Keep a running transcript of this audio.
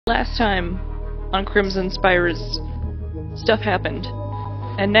Last time on Crimson Spires, stuff happened,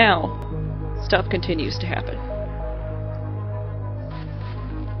 and now stuff continues to happen.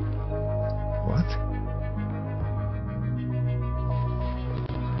 What?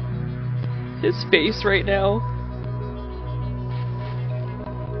 His face right now.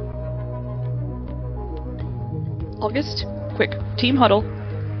 August, quick, team huddle.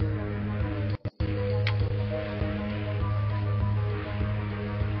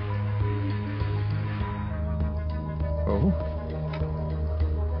 Oh?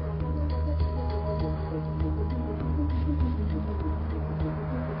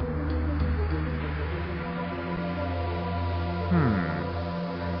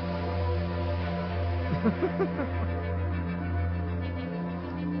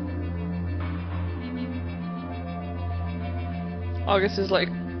 August is like,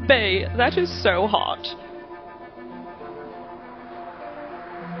 Bae, that is so hot.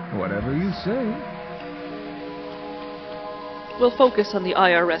 Whatever you say. We'll focus on the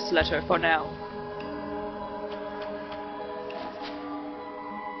IRS letter for now.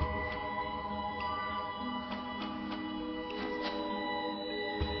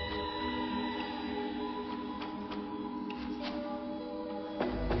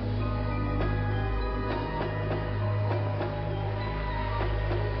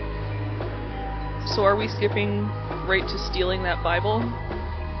 So are we skipping right to stealing that Bible?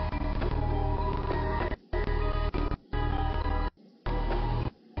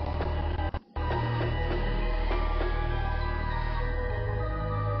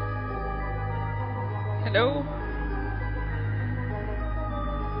 Hello?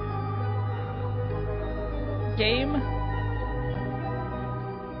 Game?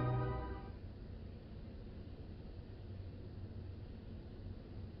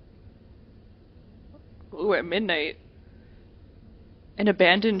 Ooh, at midnight. An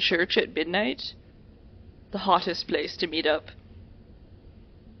abandoned church at midnight? The hottest place to meet up.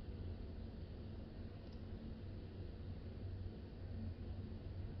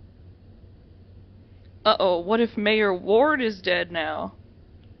 Uh-oh, what if Mayor Ward is dead now?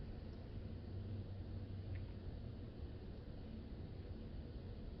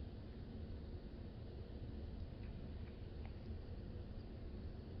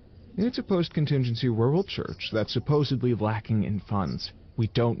 It's a post-contingency rural church that's supposedly lacking in funds. We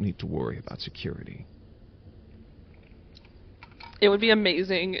don't need to worry about security. It would be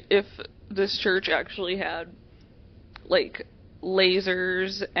amazing if this church actually had, like,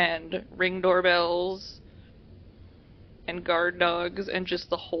 lasers and ring doorbells and guard dogs and just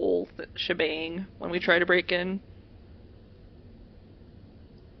the whole shebang when we try to break in.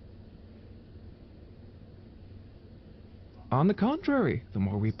 On the contrary, the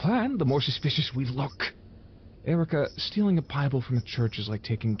more we plan, the more suspicious we look. Erica, stealing a Bible from a church is like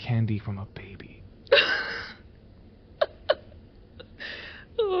taking candy from a baby.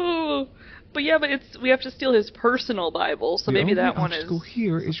 Oh, but yeah, but we have to steal his personal Bible, so maybe that one is... The only obstacle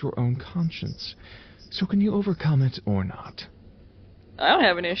here is your own conscience. So can you overcome it or not? I don't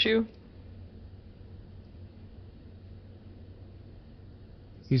have an issue.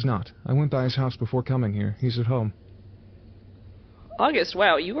 He's not. I went by his house before coming here. He's at home. August,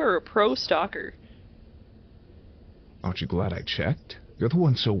 wow, you are a pro stalker. Aren't you glad I checked? You're the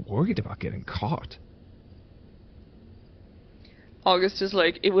one so worried about getting caught. August is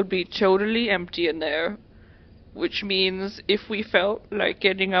like, it would be totally empty in there. Which means if we felt like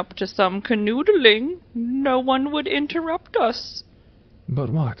getting up to some canoodling, no one would interrupt us. But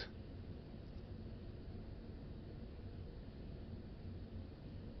what?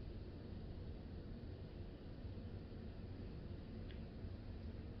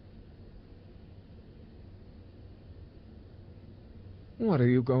 What are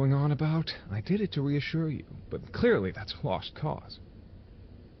you going on about? I did it to reassure you, but clearly that's a lost cause.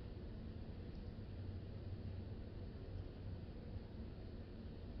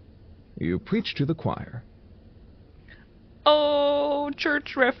 You preach to the choir. Oh,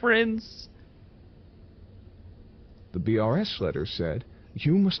 church reference. The BRS letter said,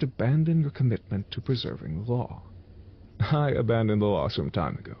 you must abandon your commitment to preserving the law. I abandoned the law some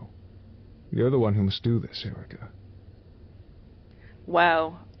time ago. You're the one who must do this, Erica.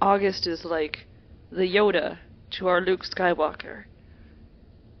 Wow, August is like the Yoda to our Luke Skywalker.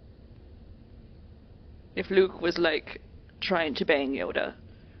 If Luke was like trying to bang Yoda.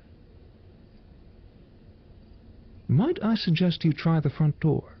 Might I suggest you try the front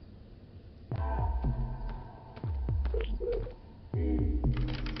door?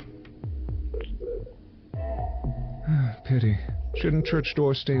 Pity. Shouldn't church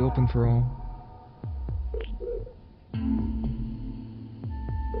doors stay open for all?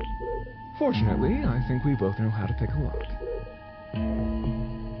 Fortunately, I think we both know how to pick a lock.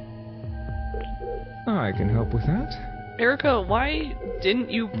 I can help with that. Erica, why didn't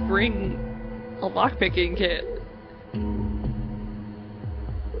you bring a lockpicking kit?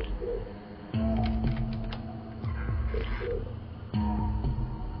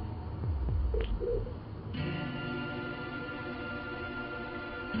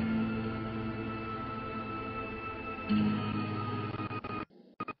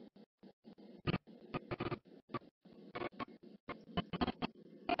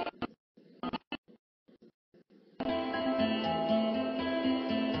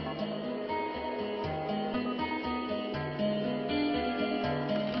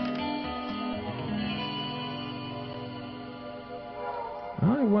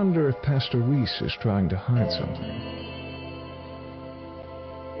 I wonder if Pastor Reese is trying to hide something.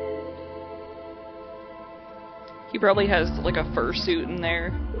 He probably has like a fursuit in there.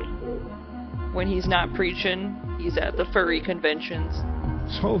 When he's not preaching, he's at the furry conventions.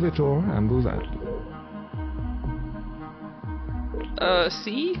 Solvitor ambulant.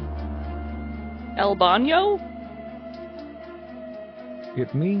 See? El Baño?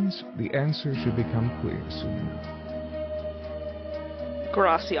 It means the answer should become clear soon.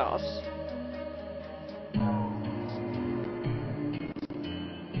 Gracias.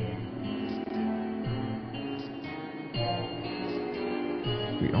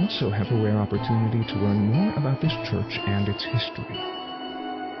 We also have a rare opportunity to learn more about this church and its history.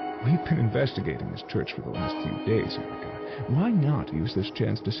 We've been investigating this church for the last few days, Erica. Why not use this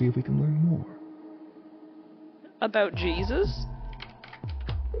chance to see if we can learn more? About Jesus?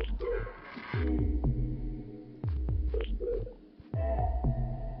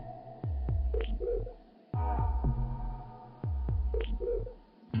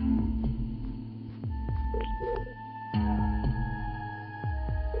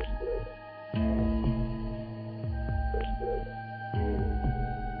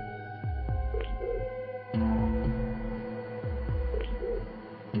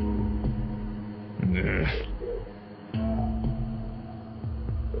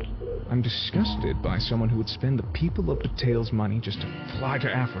 I'm disgusted by someone who would spend the people of Patel's money just to fly to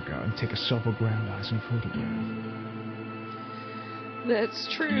Africa and take a self-aggrandizing photograph. That's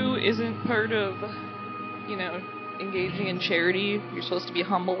true, isn't part of, engaging in charity. You're supposed to be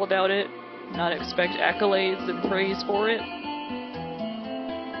humble about it, not expect accolades and praise for it.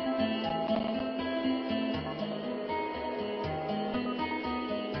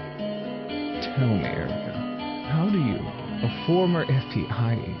 Tell me, Erica, how do you, a former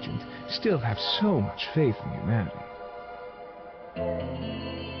FBI agent, still have so much faith in humanity?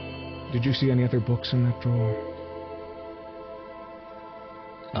 Did you see any other books in that drawer?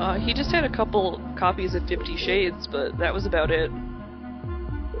 He just had a couple copies of 50 Shades, but that was about it.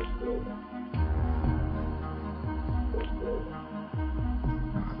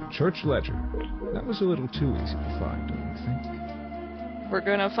 The church ledger. That was a little too easy to find, don't you think? We're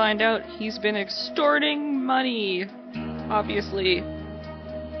gonna find out he's been extorting money, obviously.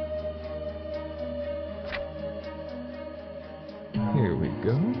 Here we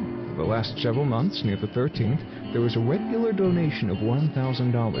go. For the last several months, near the 13th, there was a regular donation of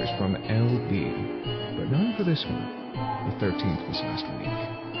 $1,000 from LB. But none for this one. The 13th was last week.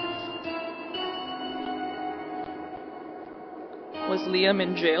 Was Liam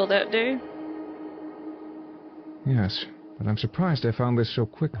in jail that day? Yes, but I'm surprised I found this so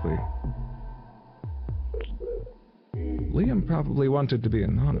quickly. Liam probably wanted to be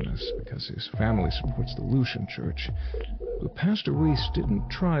anonymous because his family supports the Lucian Church, but Pastor Reese didn't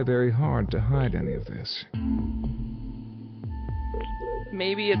try very hard to hide any of this.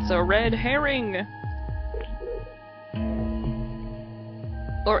 Maybe it's a red herring.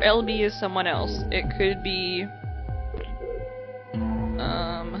 Or LB is someone else. It could be...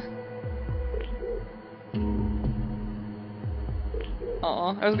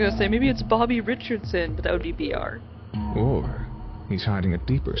 I was gonna say, maybe it's Bobby Richardson, but that would be BR. Or he's hiding a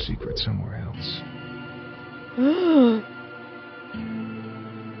deeper secret somewhere else.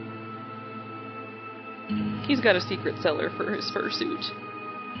 He's got a secret cellar for his fursuit.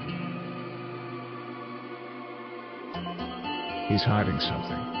 He's hiding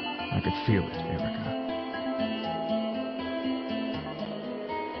something. I could feel it, Erica.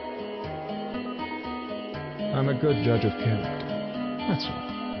 I'm a good judge of character. That's all.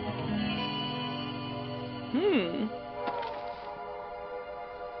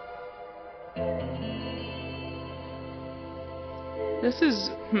 This is,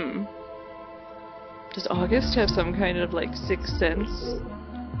 Does August have some kind of, sixth sense?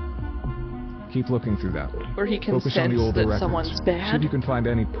 Keep looking through that one. Where he can Focus on sense the older that records. someone's See if bad? you can find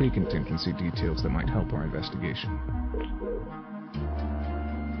any pre-contingency details that might help our investigation.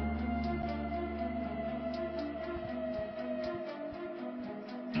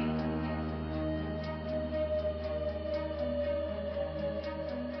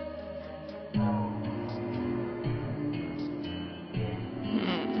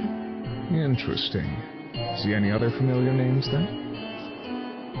 Interesting. See any other familiar names then?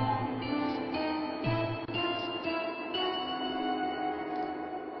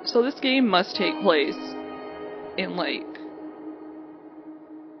 So this game must take place in, like,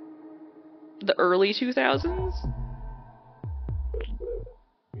 the early 2000s?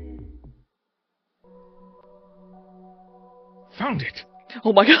 Found it!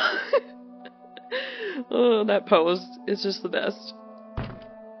 Oh my god. Oh, that pose is just the best.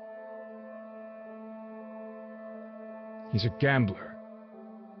 He's a gambler.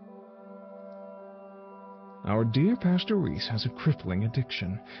 Our dear Pastor Reese has a crippling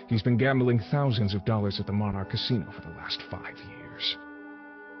addiction. He's been gambling thousands of dollars at the Monarch Casino for the last 5 years.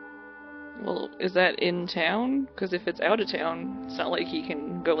 Well, is that in town? Because if it's out of town, it's not like he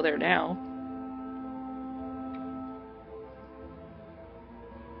can go there now.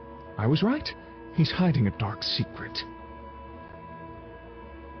 I was right. He's hiding a dark secret.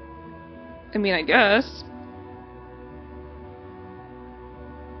 I mean, I guess.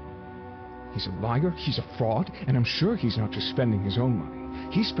 He's a liar, he's a fraud, and I'm sure he's not just spending his own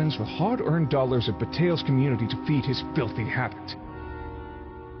money. He spends the hard-earned dollars of Bataille's community to feed his filthy habit.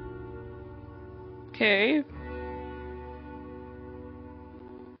 Okay.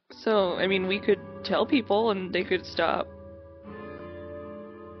 So, I mean, we could tell people and they could stop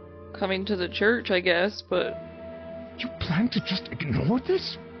coming to the church, I guess, but... You plan to just ignore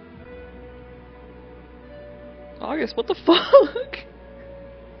this? August, what the fuck?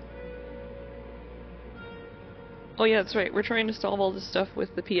 Oh yeah, that's right. We're trying to solve all this stuff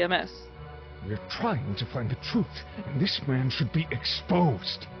with the PMS. We're trying to find the truth, and this man should be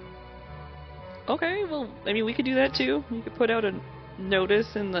exposed. Okay, well, I mean, we could do that too. We could put out a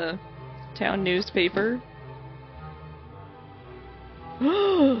notice in the town newspaper.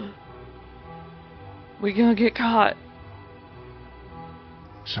 We're gonna get caught.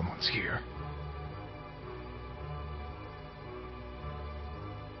 Someone's here.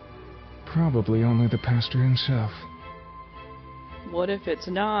 Probably only the pastor himself. What if it's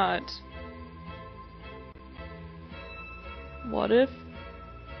not? What if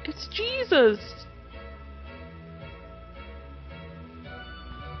it's Jesus?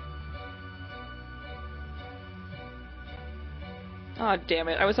 Aw, damn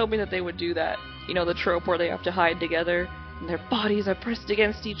it. I was hoping that they would do that. You know, the trope where they have to hide together, and their bodies are pressed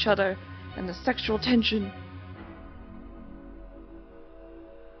against each other, and the sexual tension.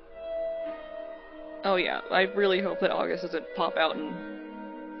 Oh yeah, I really hope that August doesn't pop out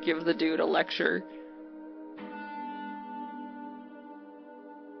and give the dude a lecture.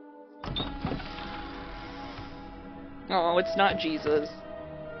 Oh, it's not Jesus.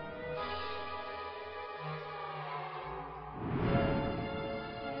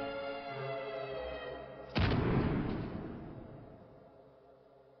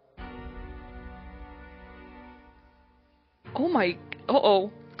 Oh my...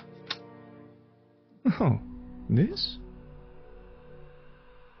 Uh-oh. Oh, this?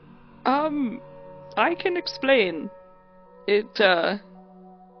 I can explain. I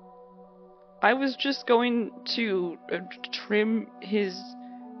was just going to trim his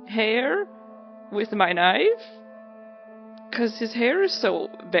hair with my knife, 'cause his hair is so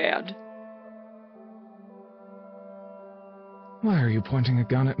bad. Why are you pointing a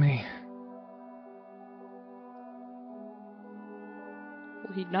gun at me?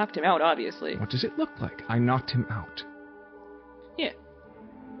 Well, he knocked him out, obviously. What does it look like? I knocked him out. Yeah.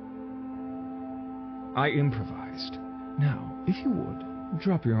 I improvised. Now, if you would,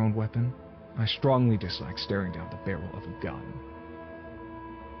 drop your own weapon. I strongly dislike staring down the barrel of a gun.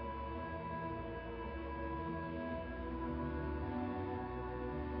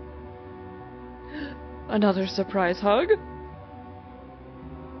 Another surprise hug?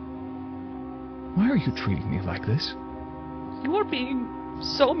 Why are you treating me like this? You are being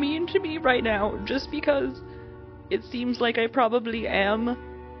so mean to me right now, just because it seems like I probably am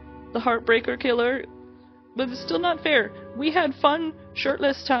the Heartbreaker killer. But it's still not fair. We had fun,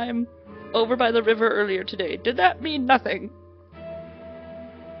 shirtless time over by the river earlier today. Did that mean nothing?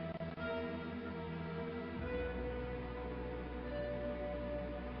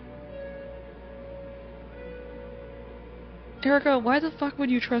 Erica, why the fuck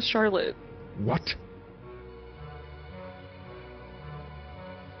would you trust Charlotte? What?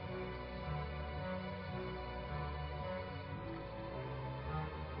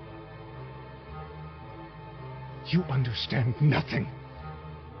 You understand nothing.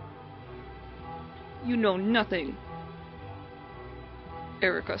 You know nothing.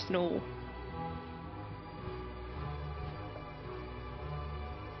 Erica Snow.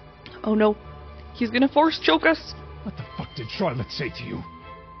 Oh no. He's gonna force choke us. What the fuck did Charlotte say to you?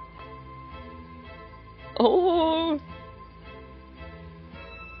 Oh.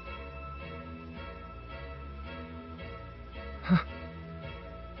 Huh.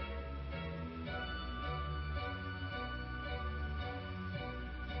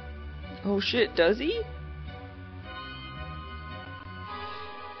 Oh shit, does he?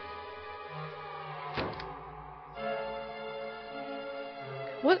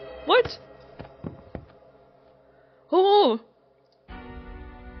 What? What? Oh!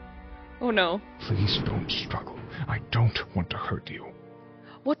 Oh no. Please don't struggle. I don't want to hurt you.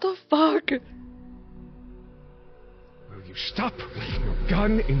 What the fuck? Will you stop pointing your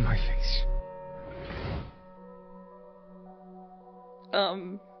gun in my face?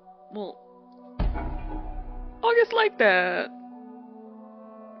 Well... August like that.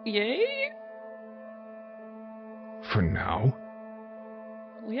 Yay? For now?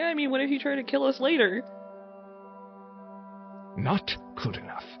 Well, yeah, I mean, what if he tried to kill us later? Not good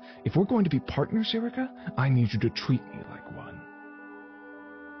enough. If we're going to be partners, Erica, I need you to treat me like one.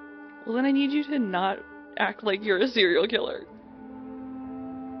 Well, then I need you to not act like you're a serial killer.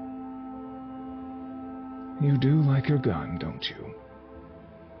 You do like your gun, don't you?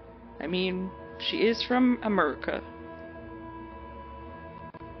 I mean, she is from America.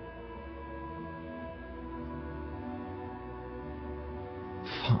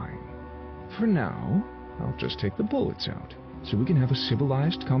 Fine. For now, I'll just take the bullets out, so we can have a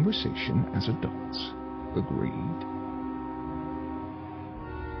civilized conversation as adults. Agreed?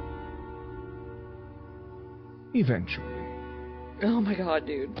 Eventually. Oh my god,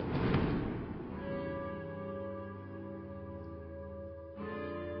 dude.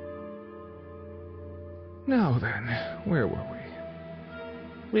 Now then, where were we?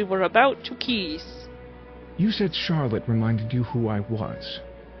 We were about to kiss. You said Charlotte reminded you who I was.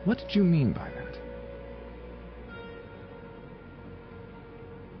 What did you mean by that?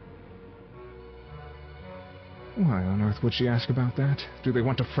 Why on earth would she ask about that? Do they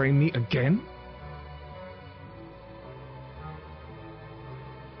want to frame me again?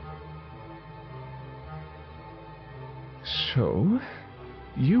 So,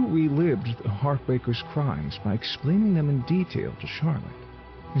 you relived the Heartbreaker's crimes by explaining them in detail to Charlotte.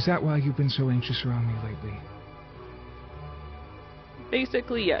 Is that why you've been so anxious around me lately?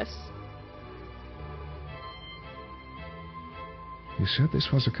 Basically, yes. You said this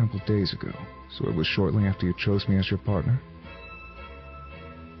was a couple days ago, so it was shortly after you chose me as your partner?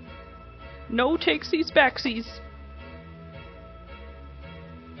 No takesies backsies.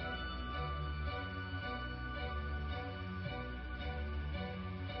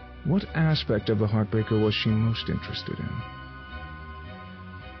 What aspect of the Heartbreaker was she most interested in?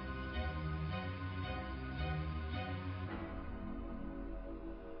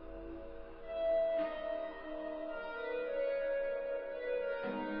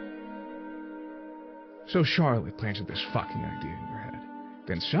 So Charlotte planted this fucking idea in your head.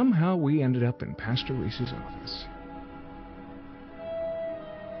 Then somehow we ended up in Pastor Reese's office.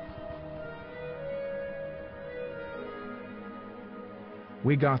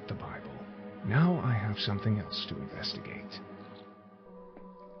 We got the Bible. Now I have something else to investigate.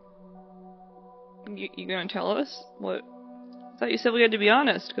 You gonna tell us? What? I thought you said we had to be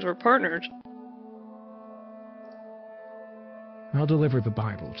honest, because we're partners. I'll deliver the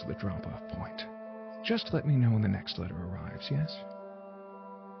Bible to the drop-off point. Just let me know when the next letter arrives, yes?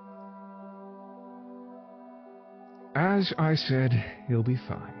 As I said, you'll be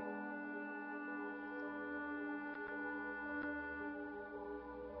fine.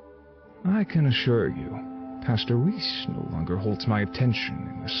 I can assure you, Pastor Reese no longer holds my attention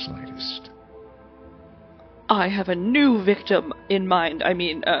in the slightest. I have a new victim in mind. I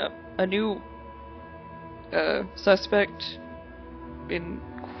mean, a new, suspect in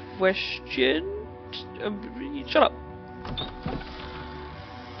question? Shut up.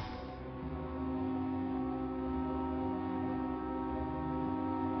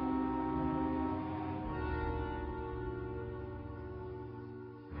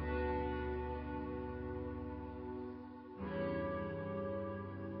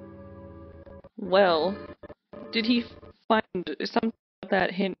 Well, did he find something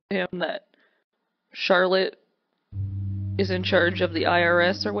that hint to him that Charlotte is in charge of the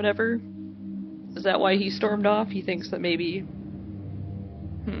IRS or whatever? Is that why he stormed off? He thinks that maybe...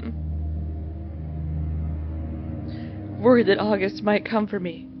 Worried that August might come for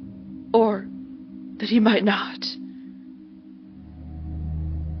me. Or that he might not.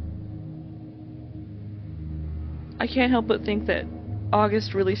 I can't help but think that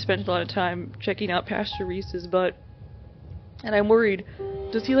August really spent a lot of time checking out Pastor Reese's butt. And I'm worried,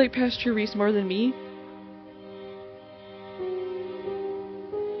 does he like Pastor Reese more than me?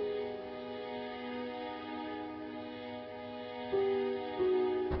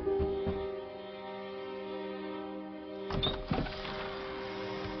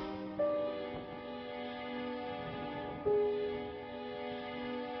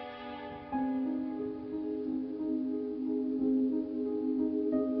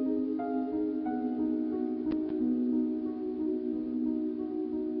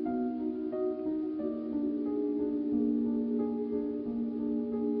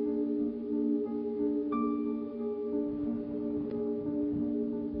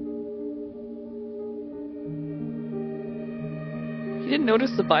 You didn't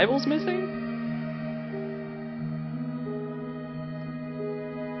notice the Bible's missing?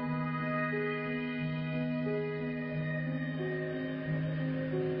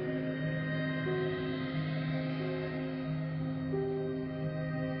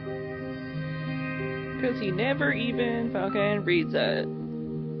 Because he never even fucking reads it.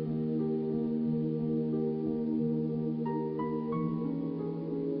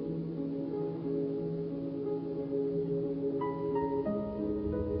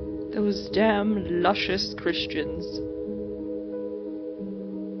 Those damn luscious Christians.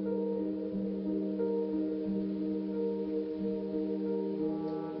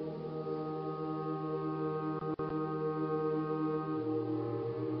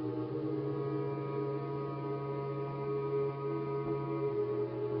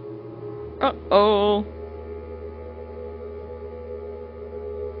 Uh-oh.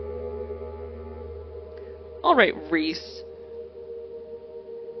 Alright, Reese.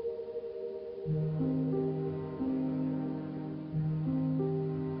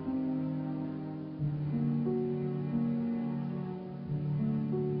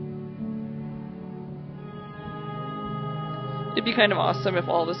 It'd be kind of awesome if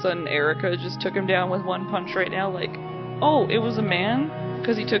all of a sudden Erica just took him down with one punch right now, like, oh, it was a man?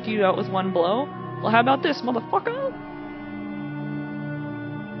 Because he took you out with one blow? Well, how about this, motherfucker?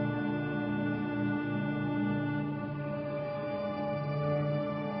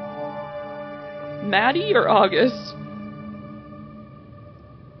 Maddie or August?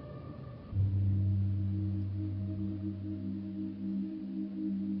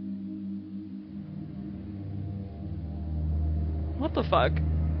 What the fuck?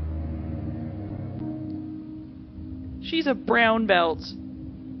 She's a brown belt.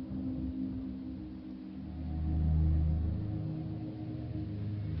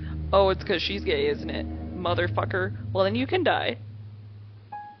 Oh, it's because she's gay, isn't it? Motherfucker. Well, then you can die.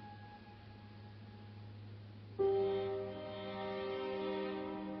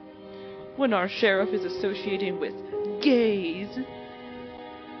 When our sheriff is associating with gays.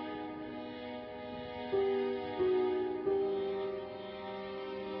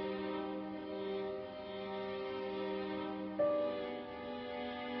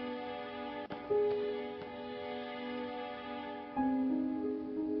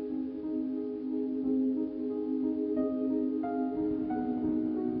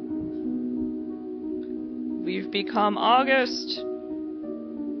 We've become August.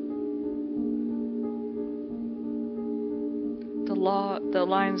 The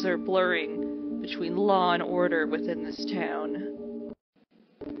lines are blurring between law and order within this town.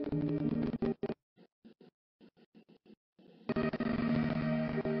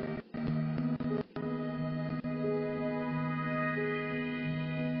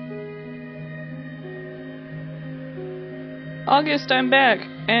 August, I'm back,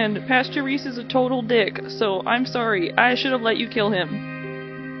 and Pastor Reese is a total dick, so I'm sorry. I should have let you kill him.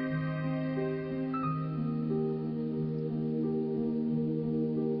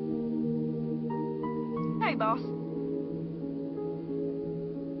 Hey, boss.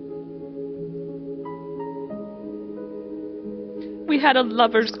 We had a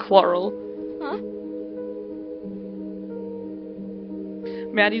lover's quarrel. Huh?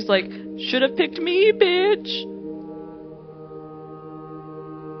 Maddie's like, should have picked me, bitch.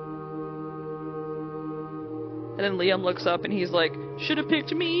 And then Liam looks up and he's like, should have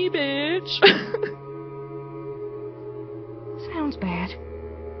picked me, bitch. Sounds bad.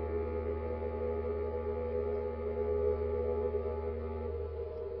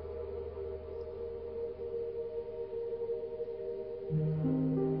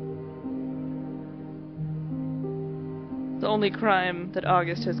 The only crime that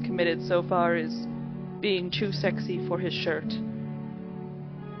August has committed so far is being too sexy for his shirt.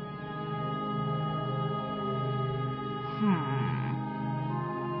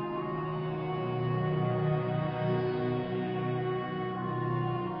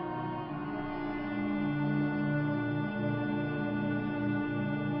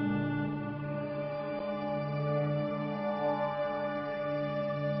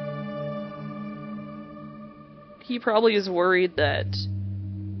 He probably is worried that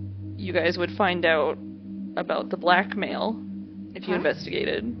you guys would find out about the blackmail if you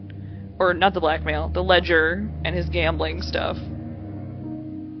investigated. Or not the blackmail, the ledger and his gambling stuff.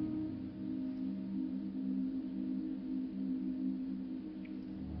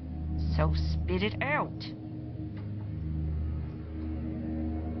 So spit it out.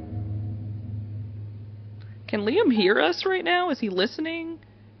 Can Liam hear us right now? Is he listening?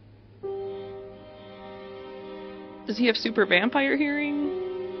 Does he have super vampire hearing?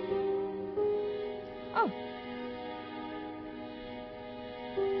 Oh.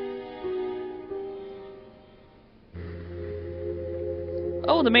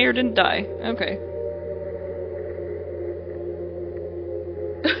 Oh, the mayor didn't die. Okay.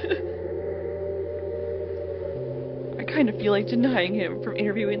 I kind of feel like denying him from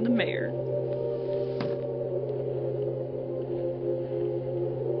interviewing the mayor.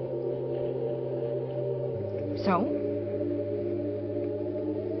 So?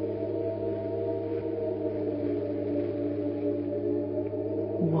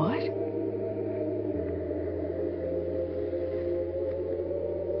 What?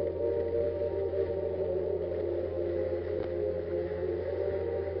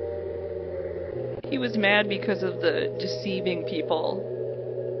 He was mad because of the deceiving people.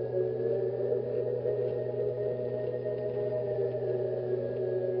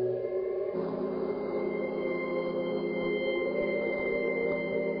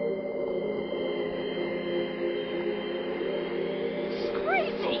 It's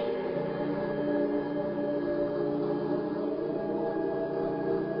crazy.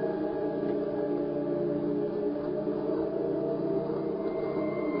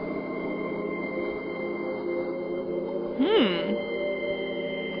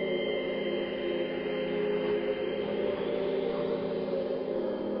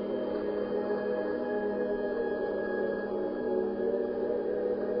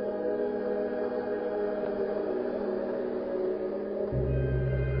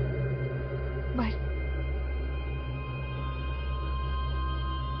 But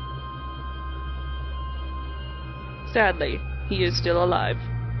Sadly, he is still alive.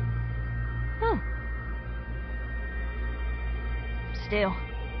 still.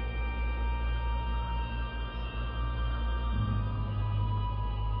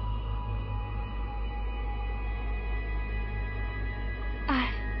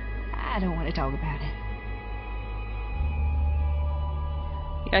 I don't want to talk about it.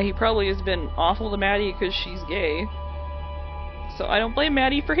 Yeah, he probably has been awful to Maddie because she's gay. So I don't blame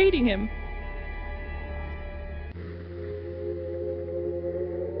Maddie for hating him.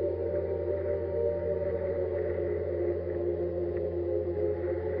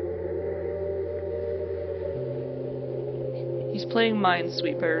 He's playing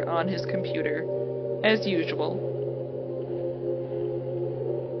Minesweeper on his computer, as usual.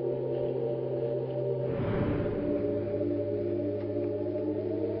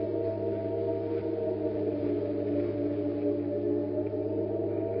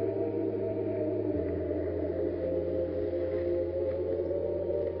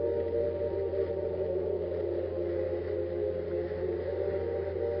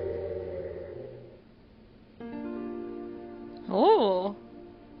 Oh.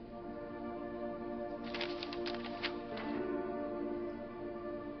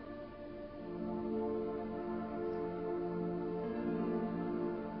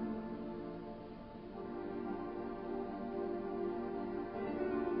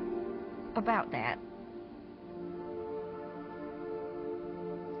 About that.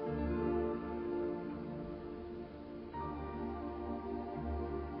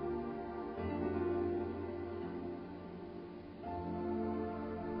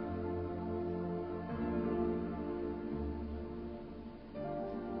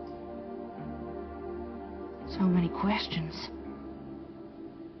 So many questions.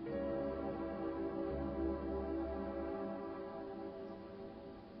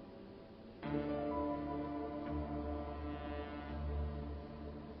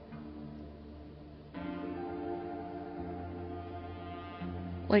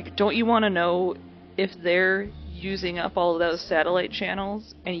 Like, don't you want to know if they're using up all of those satellite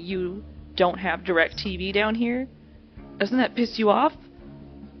channels and you don't have direct TV down here? Doesn't that piss you off?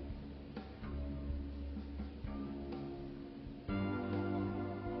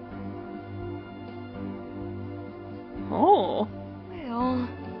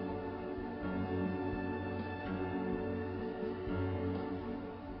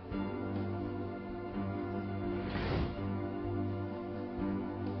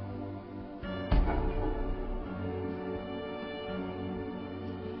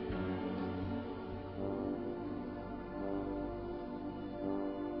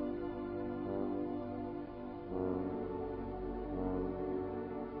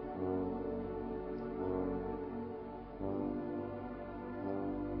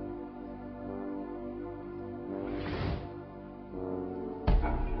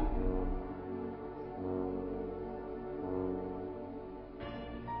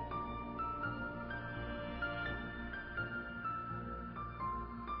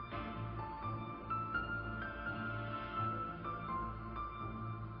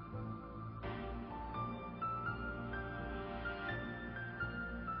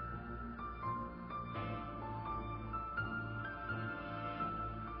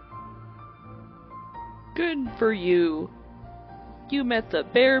 Good for you. You met the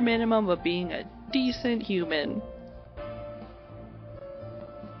bare minimum of being a decent human.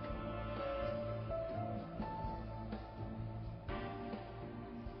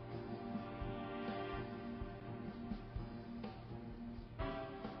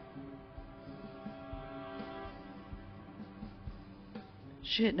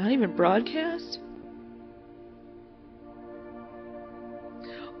 Shit, not even broadcast?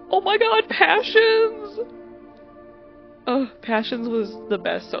 Oh my god, Passions! Oh, Passions was the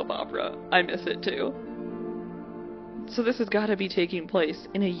best soap opera. I miss it too. So this has gotta be taking place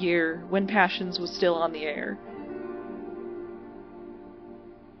in a year when Passions was still on the air.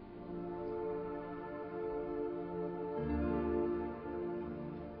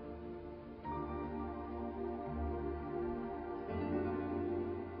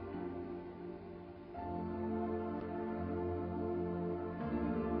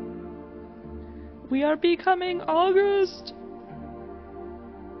 We are becoming August!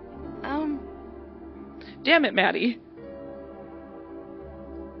 Damn it, Maddie.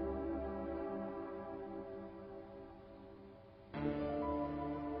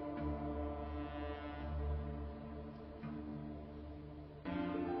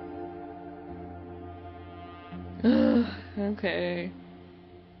 Okay.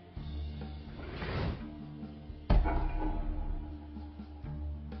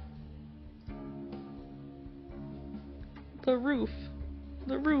 The roof.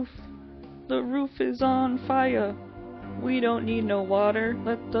 The roof. The roof is on fire. We don't need no water.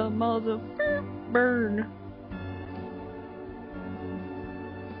 Let the mother burn.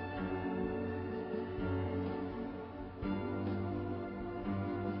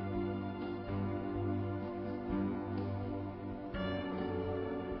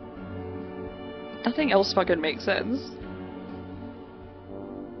 Nothing else fucking makes sense.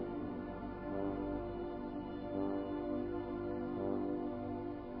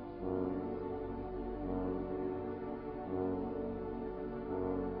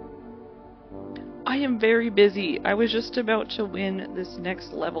 I am very busy. I was just about to win this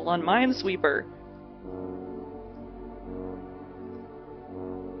next level on Minesweeper.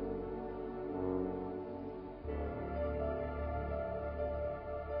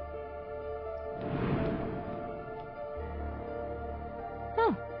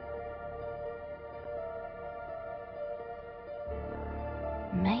 Huh.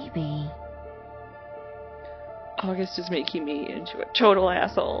 Maybe. August is making me into a total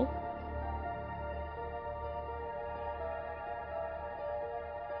asshole.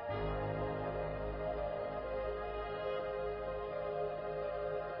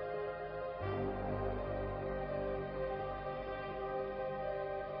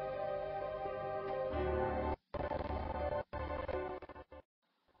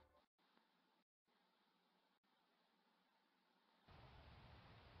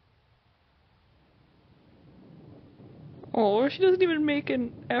 Oh, she doesn't even make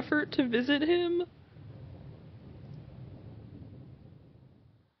an effort to visit him?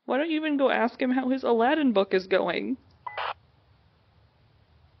 Why don't you even go ask him how his Aladdin book is going?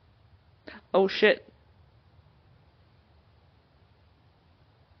 Oh shit.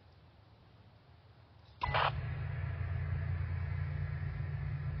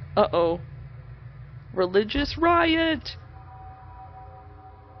 Uh-oh. Religious riot!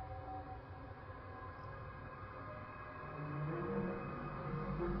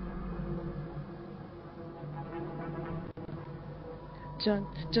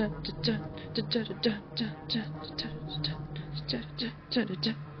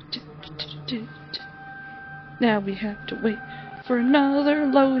 Now we have to wait for another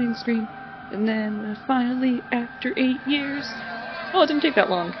loading screen, and then finally, after 8 years... Oh, it didn't take that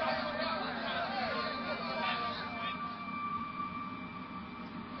long.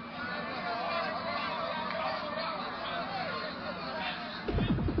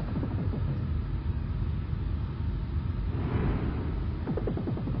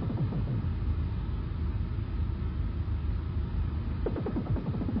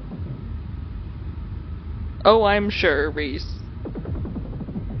 Oh, I'm sure, Reese.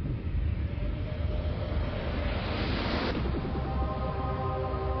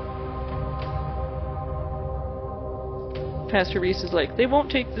 Pastor Reese is like, they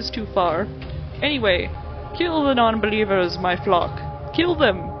won't take this too far. Anyway, kill the non-believers, my flock. Kill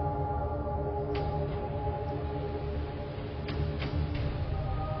them!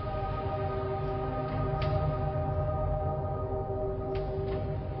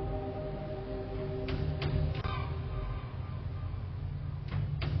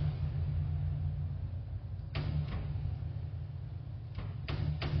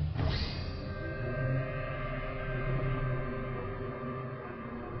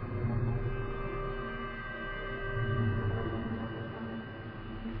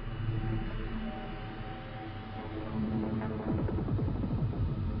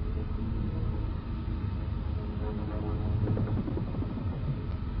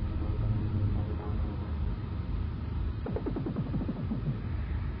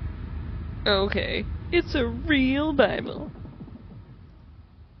 Okay, it's a real Bible.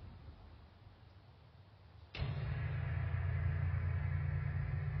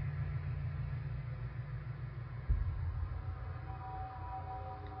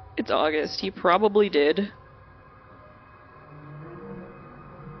 It's August, he probably did.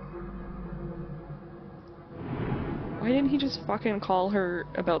 Why didn't he just fucking call her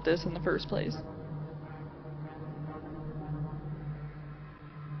about this in the first place?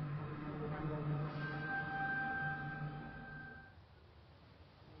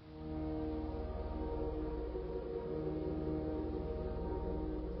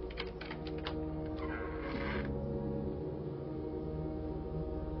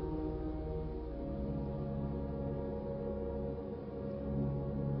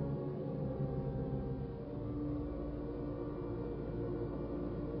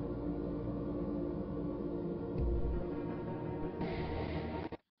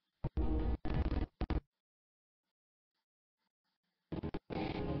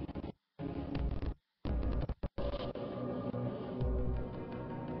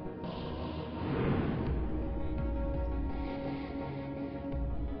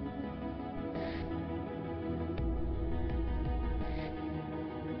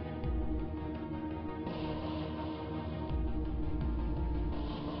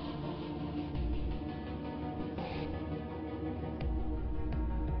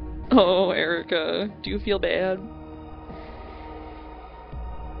 Oh, Erica, do you feel bad?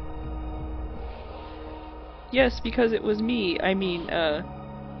 Yes, because it was me. I mean,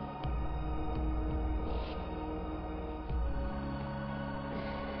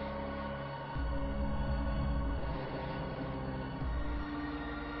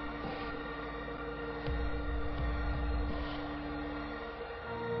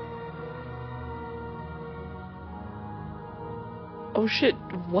 oh shit,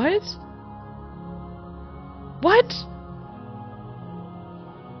 what? What?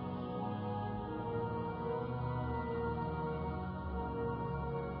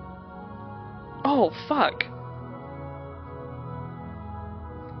 Oh, fuck.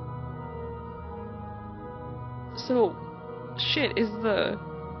 So, shit, is the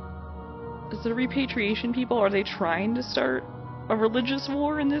repatriation people, are they trying to start a religious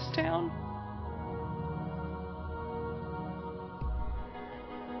war in this town?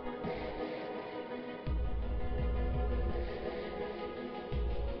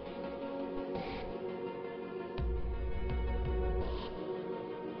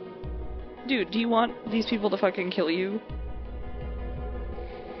 Dude, do you want these people to fucking kill you?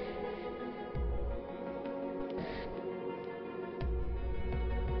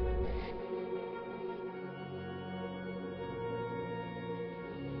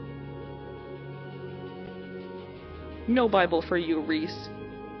 No Bible for you, Reese.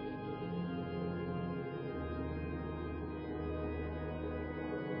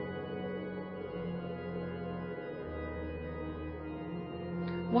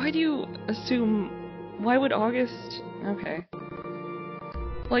 Why do you assume... Why would August... Okay.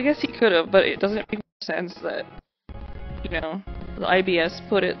 Well, I guess he could've, but it doesn't make sense that, you know, the IBS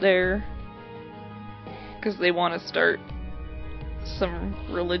put it there because they want to start some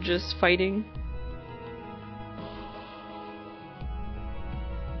religious fighting.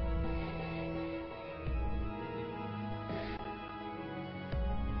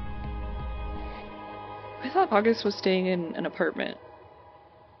 I thought August was staying in an apartment.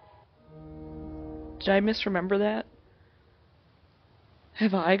 Did I misremember that?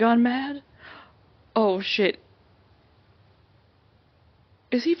 Have I gone mad? Oh shit.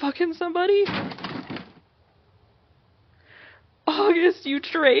 Is he fucking somebody? August, you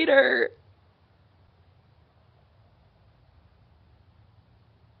traitor!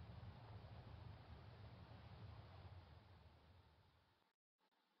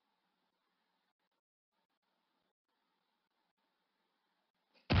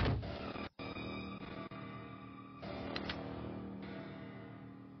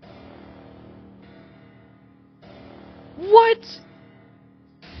 What?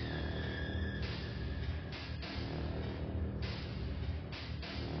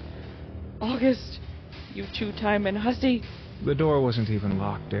 August, you two-timing hussy. The door wasn't even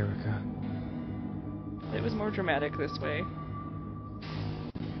locked, Erica. It was more dramatic this way.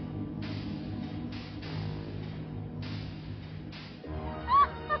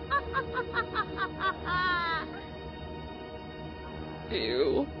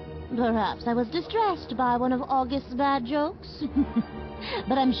 Ew. Perhaps I was distressed by one of August's bad jokes.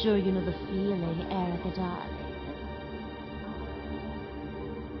 But I'm sure you know the feeling, Erica, darling.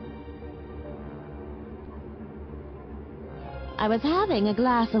 I was having a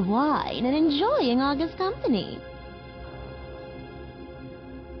glass of wine and enjoying August's company.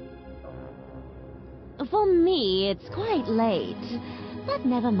 For me, it's quite late. But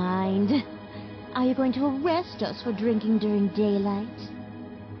never mind. Are you going to arrest us for drinking during daylight?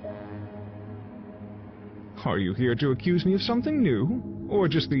 Are you here to accuse me of something new, or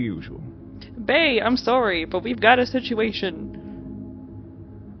just the usual? Bae, I'm sorry, but we've got a situation.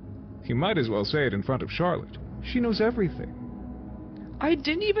 You might as well say it in front of Charlotte. She knows everything. I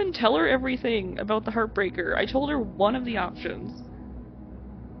didn't even tell her everything about the Heartbreaker. I told her one of the options.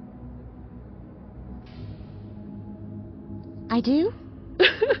 I do?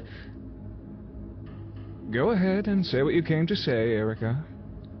 Go ahead and say what you came to say, Erica.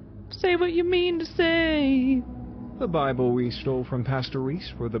 Say what you mean to say. The Bible we stole from Pastor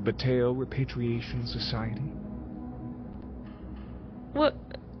Reese for the Bateo Repatriation Society. What?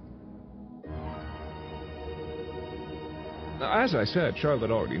 As I said,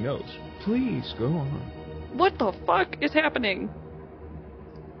 Charlotte already knows. Please, go on. What the fuck is happening?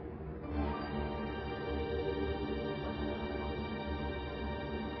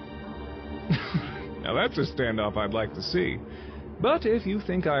 Now that's a standoff I'd like to see. But if you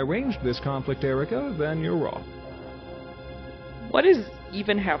think I arranged this conflict, Erica, then you're wrong. What is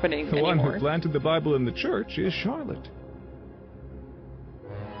even happening The anymore? one who planted the Bible in the church is Charlotte.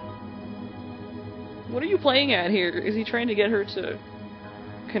 What are you playing at here? Is he trying to get her to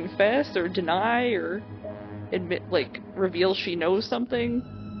confess or deny or admit, like, reveal she knows something?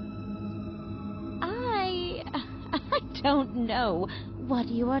 I don't know what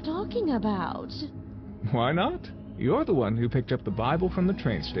you are talking about. Why not? You're the one who picked up the Bible from the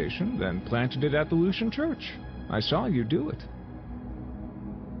train station, then planted it at the Lucian Church. I saw you do it.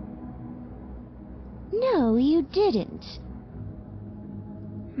 No, you didn't.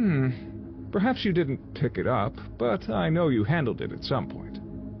 Perhaps you didn't pick it up, but I know you handled it at some point.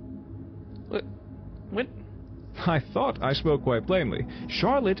 What? I thought I spoke quite plainly.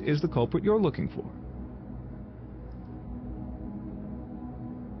 Charlotte is the culprit you're looking for.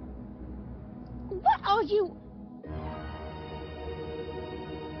 What are you...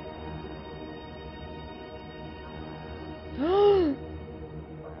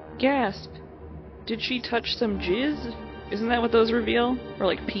 Gasp. Did she touch some jizz? Isn't that what those reveal? Or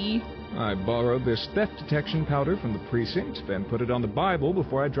like pee? I borrowed this theft detection powder from the precinct, then put it on the Bible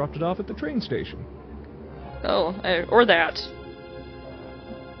before I dropped it off at the train station. Oh, or that.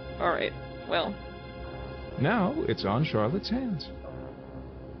 Alright, well. Now it's on Charlotte's hands.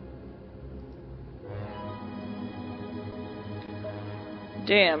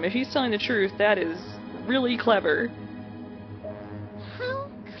 Damn, if he's telling the truth, that is really clever. How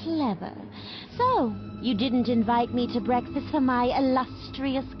clever. So, you didn't invite me to breakfast for my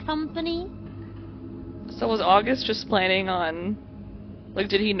illustrious company? So was August just planning on... Like,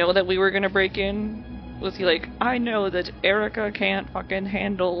 did he know that we were gonna break in? Was he like, I know that Erica can't fucking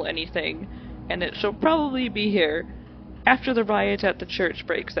handle anything, and that she'll probably be here after the riot at the church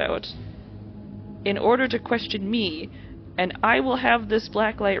breaks out, in order to question me, and I will have this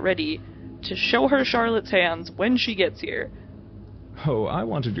blacklight ready to show her Charlotte's hands when she gets here. Oh, I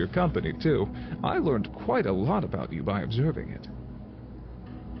wanted your company, too. I learned quite a lot about you by observing it.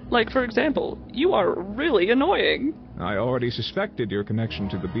 Like, for example, you are really annoying. I already suspected your connection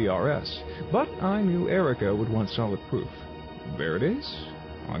to the BRS, but I knew Erica would want solid proof. There it is,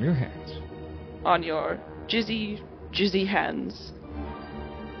 on your hands. On your jizzy hands.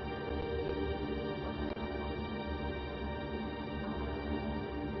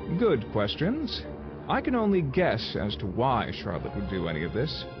 Good questions. I can only guess as to why Charlotte would do any of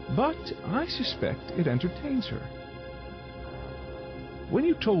this, but I suspect it entertains her. When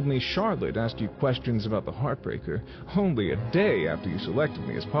you told me Charlotte asked you questions about the Heartbreaker only a day after you selected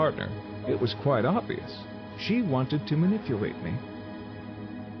me as partner, it was quite obvious. She wanted to manipulate me.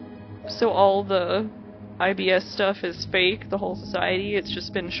 So all the IBS stuff is fake, the whole society, it's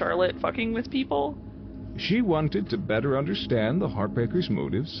just been Charlotte fucking with people? She wanted to better understand the Heartbreaker's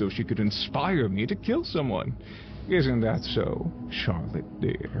motives so she could inspire me to kill someone. Isn't that so, Charlotte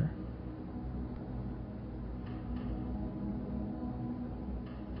dear?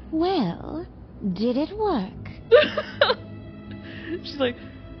 Well, did it work? She's like,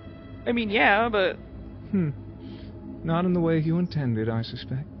 I mean, yeah, but... Not in the way you intended, I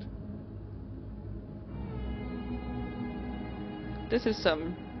suspect. This is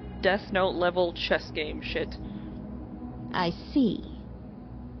some Death Note level chess game shit. I see.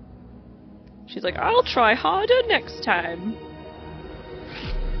 She's like, I'll try harder next time.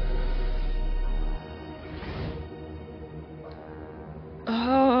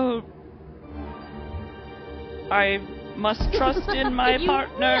 must trust in my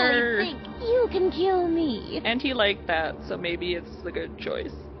partner. You really think you can kill me? And he liked that, so maybe it's the good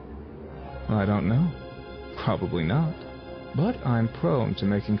choice. I don't know. Probably not. But I'm prone to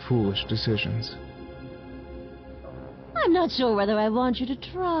making foolish decisions. I'm not sure whether I want you to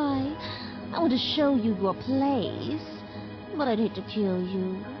try. I want to show you your place, but I'd hate to kill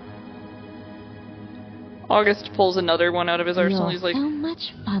you. August pulls another one out of his arsenal. You're He's like, so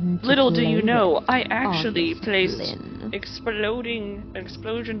much fun to little do you play know, with, I actually August placed Flynn.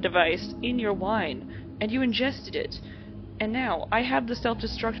 explosion device in your wine, and you ingested it. And now, I have the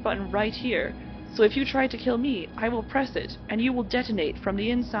self-destruct button right here, so if you try to kill me, I will press it, and you will detonate from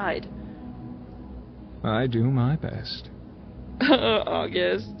the inside. I do my best.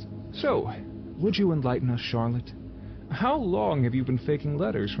 August. So, would you enlighten us, Charlotte? How long have you been faking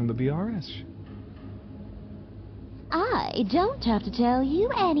letters from the BRS? I don't have to tell you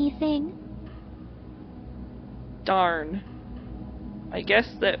anything. Darn. I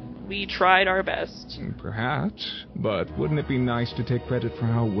guess that we tried our best. Perhaps, but wouldn't it be nice to take credit for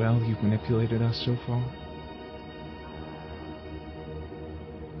how well you've manipulated us so far?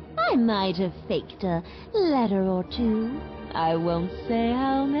 I might have faked a letter or two. I won't say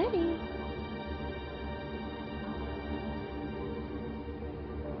how many.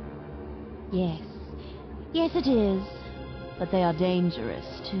 Yes. Yes, it is. But they are dangerous,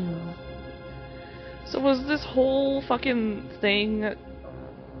 too. So was this whole fucking thing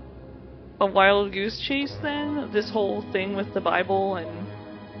a wild goose chase then? This whole thing with the Bible and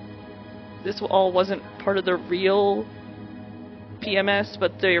this all wasn't part of the real PMS,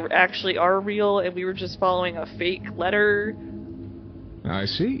 but they actually are real and we were just following a fake letter? I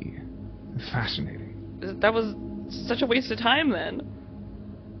see. Fascinating. That was such a waste of time then.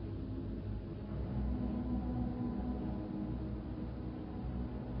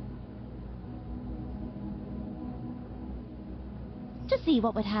 To see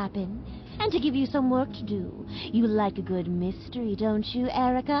what would happen, and to give you some work to do. You like a good mystery, don't you,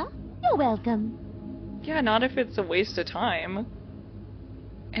 Erica? You're welcome. Yeah, not if it's a waste of time.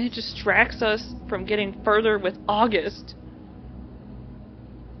 And it distracts us from getting further with August.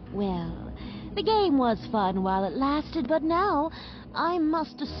 Well, the game was fun while it lasted, but now I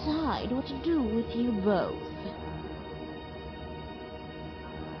must decide what to do with you both.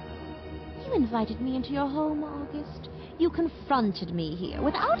 You invited me into your home, August. You confronted me here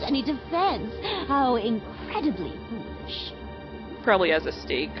without any defense. How incredibly foolish. Probably has a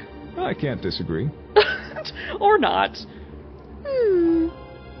stake. I can't disagree. Or not.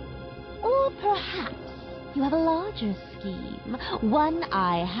 Or perhaps you have a larger scheme, one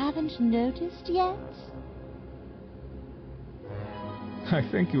I haven't noticed yet. I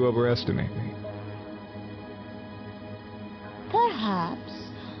think you overestimate me. Perhaps.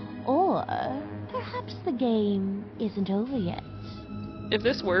 Or perhaps the game isn't over yet. If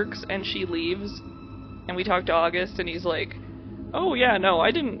this works and she leaves and we talk to August and he's like, oh yeah, no,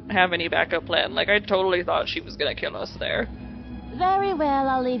 I didn't have any backup plan. Like, I totally thought she was gonna kill us there. Very well,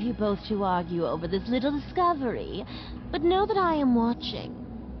 I'll leave you both to argue over this little discovery. But know that I am watching,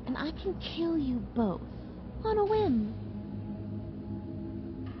 and I can kill you both on a whim.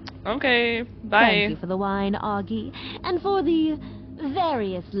 Okay, bye. Thank you for the wine, Augie, and for the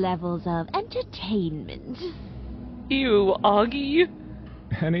various levels of entertainment. Ew, Augie.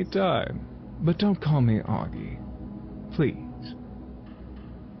 Anytime. But don't call me Augie. Please.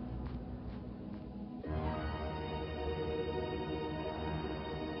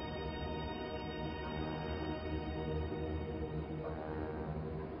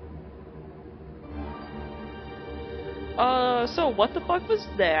 So what the fuck was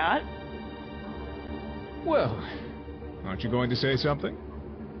that? Well, aren't you going to say something?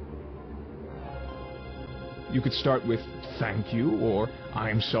 You could start with thank you, or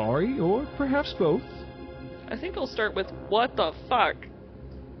I'm sorry, or perhaps both. I think I'll start with what the fuck.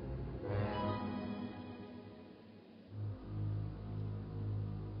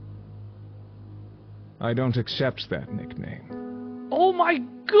 I don't accept that nickname. Oh my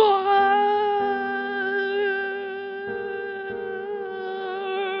god!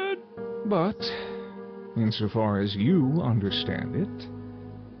 But, insofar as you understand it,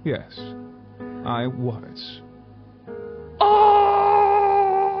 yes, I was.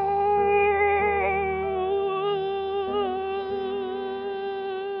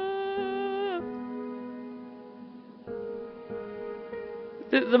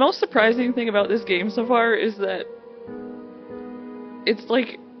 The most surprising thing about this game so far is that it's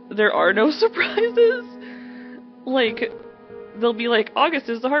like there are no surprises. Like, they'll be like, August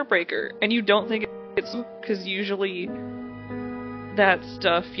is the Heartbreaker, and you don't think it's because usually that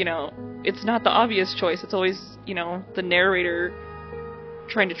stuff, you know, it's not the obvious choice. It's always, you know, the narrator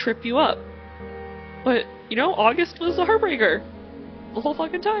trying to trip you up. But, you know, August was the Heartbreaker the whole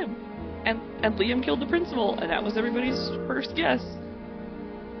fucking time. And Liam killed the principal, and that was everybody's first guess.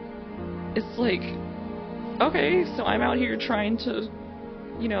 It's like, okay, so I'm out here trying to,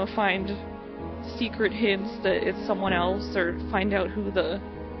 you know, find secret hints that it's someone else, or find out who the,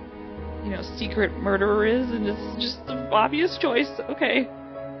 you know, secret murderer is, and it's just the obvious choice. Okay.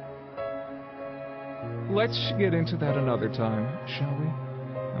 Let's get into that another time, shall we?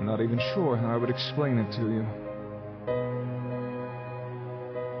 I'm not even sure how I would explain it to you.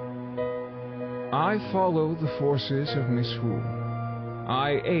 I follow the forces of misrule.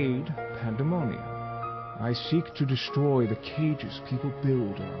 I aid pandemonium. I seek to destroy the cages people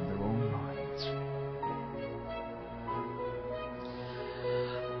build around their own minds.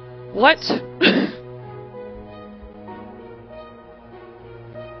 What?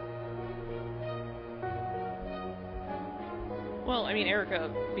 Well, I mean, Erica,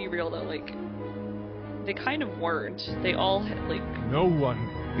 be real though, like, they kind of weren't. They all had, like... No one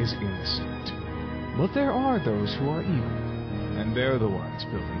is innocent. But there are those who are evil, and they're the ones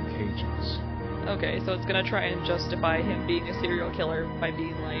building cages. Okay, so it's gonna try and justify him being a serial killer by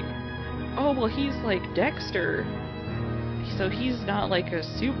being like, oh, well, he's like Dexter, so he's not like a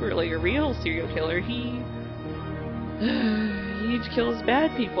real serial killer. He kills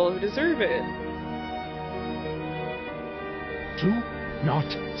bad people who deserve it. Do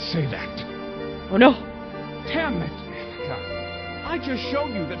not say that. Oh no! Damn it! I just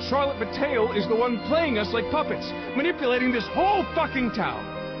showed you that Charlotte Mateo is the one playing us like puppets, manipulating this whole fucking town.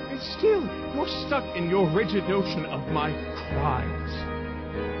 And still, you're stuck in your rigid notion of my crimes.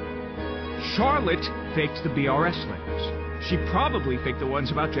 Charlotte faked the BRS letters. She probably faked the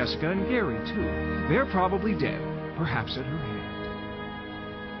ones about Jessica and Gary, too. They're probably dead, perhaps at her hand.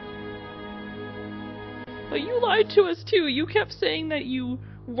 But you lied to us too. You kept saying that you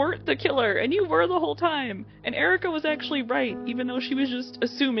weren't the killer, and you were the whole time. And Erica was actually right, even though she was just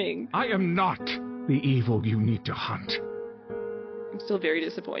assuming. I am not the evil you need to hunt. I'm still very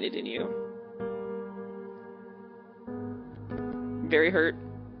disappointed in you. Very hurt.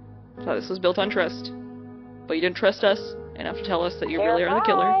 Thought this was built on trust. But you didn't trust us enough to tell us that you really are the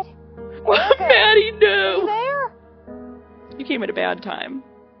killer. Well, Maddie, no! You there? You came at a bad time.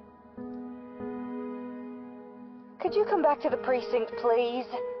 Could you come back to the precinct, please?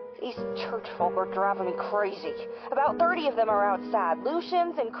 These church folk are driving me crazy. About 30 of them are outside,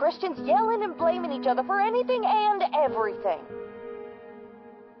 Lucians and Christians yelling and blaming each other for anything and everything.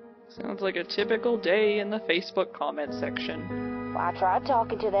 Sounds like a typical day in the Facebook comment section. Well, I tried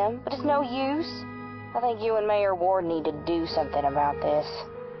talking to them, but it's no use. I think you and Mayor Ward need to do something about this.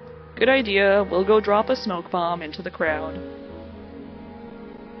 Good idea. We'll go drop a smoke bomb into the crowd.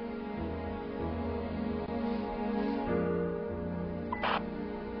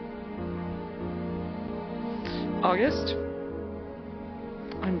 August,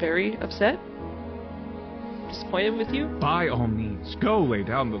 I'm very upset, disappointed with you. By all means, go lay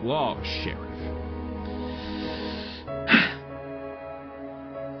down the law, Sheriff.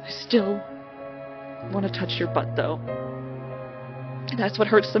 I still want to touch your butt, though. And that's what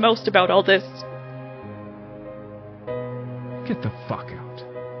hurts the most about all this. Get the fuck out.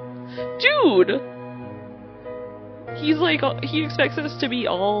 Dude! He's like, he expects us to be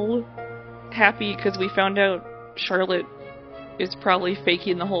all happy because we found out Charlotte is probably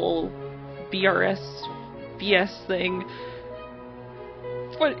faking the whole BS thing.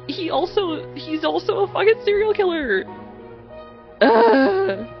 But he's also a fucking serial killer.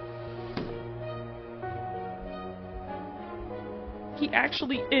 Ugh. He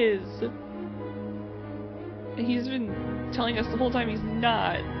actually is. And he's been telling us the whole time he's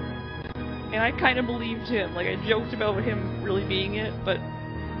not. And I kind of believed him. Like, I joked about him really being it, but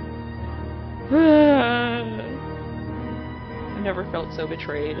I never felt so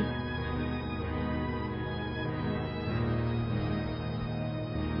betrayed.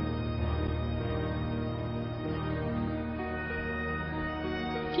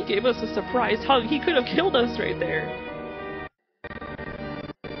 He gave us a surprise hug. He could have killed us right there.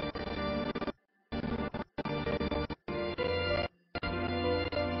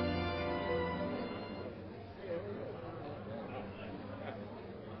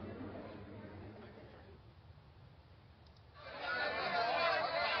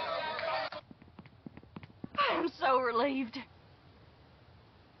 I'm so relieved.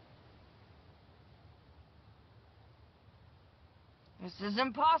 This is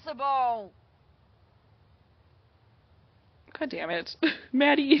impossible. God damn it.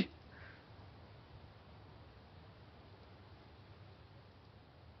 Maddie.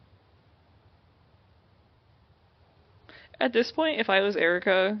 At this point, if I was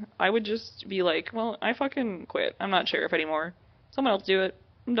Erica, I would just be like, well, I fucking quit. I'm not sheriff anymore. Someone else do it.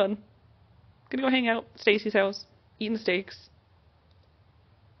 I'm done. Gonna go hang out at Stacy's house, eating steaks.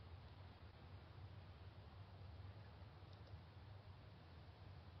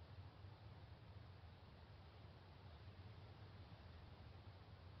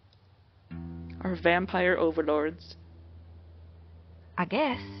 Our vampire overlords. I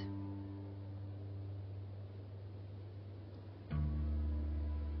guess.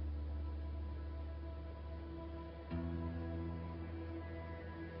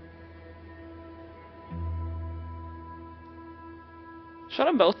 Shut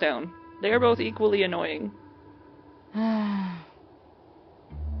them both down. They are both equally annoying.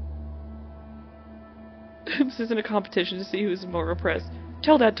 This isn't a competition to see who's more oppressed.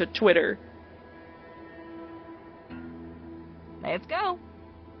 Tell that to Twitter. Let's go.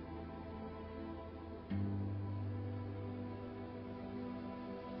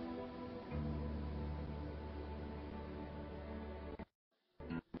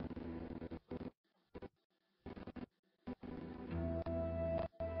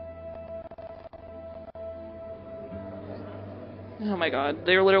 Oh my god,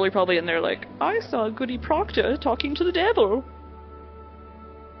 they're literally probably in there like, I saw Goody Proctor talking to the devil.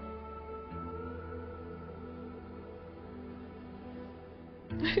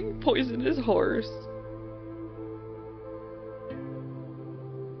 Poisoned his horse.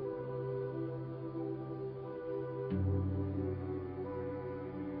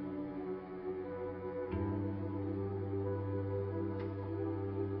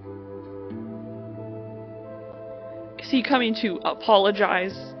 Is he coming to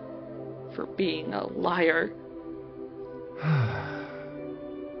apologize for being a liar?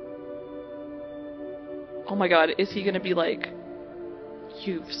 Oh my god, is he gonna be like,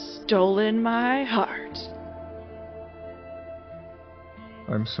 you've stolen my heart?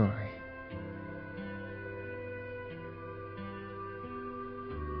 I'm sorry.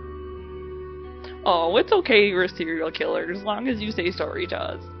 Oh, it's okay you're a serial killer as long as you say sorry to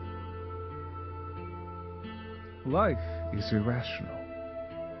us. Life is irrational.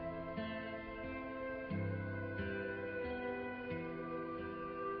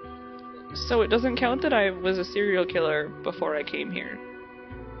 So it doesn't count that I was a serial killer before I came here.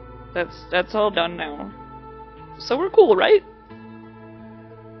 That's all done now. So we're cool, right?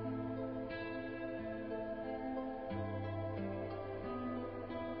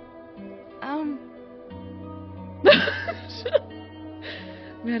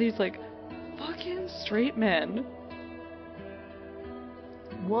 Maddie's like, fucking straight men.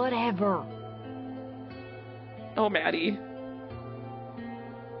 Whatever. Oh, Maddie.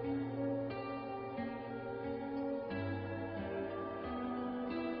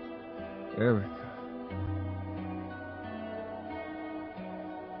 Erica.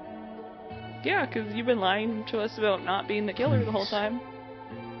 Yeah, because you've been lying to us about not being the killer the whole time.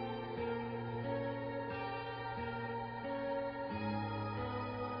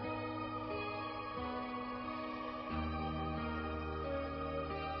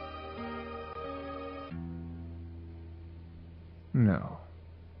 No.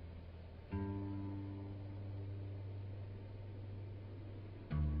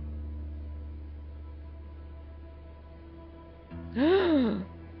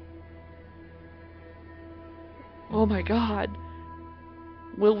 Oh my god.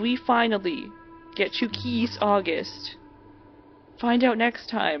 Will we finally get to Keys August? Find out next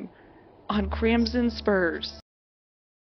time on Crimson Spurs.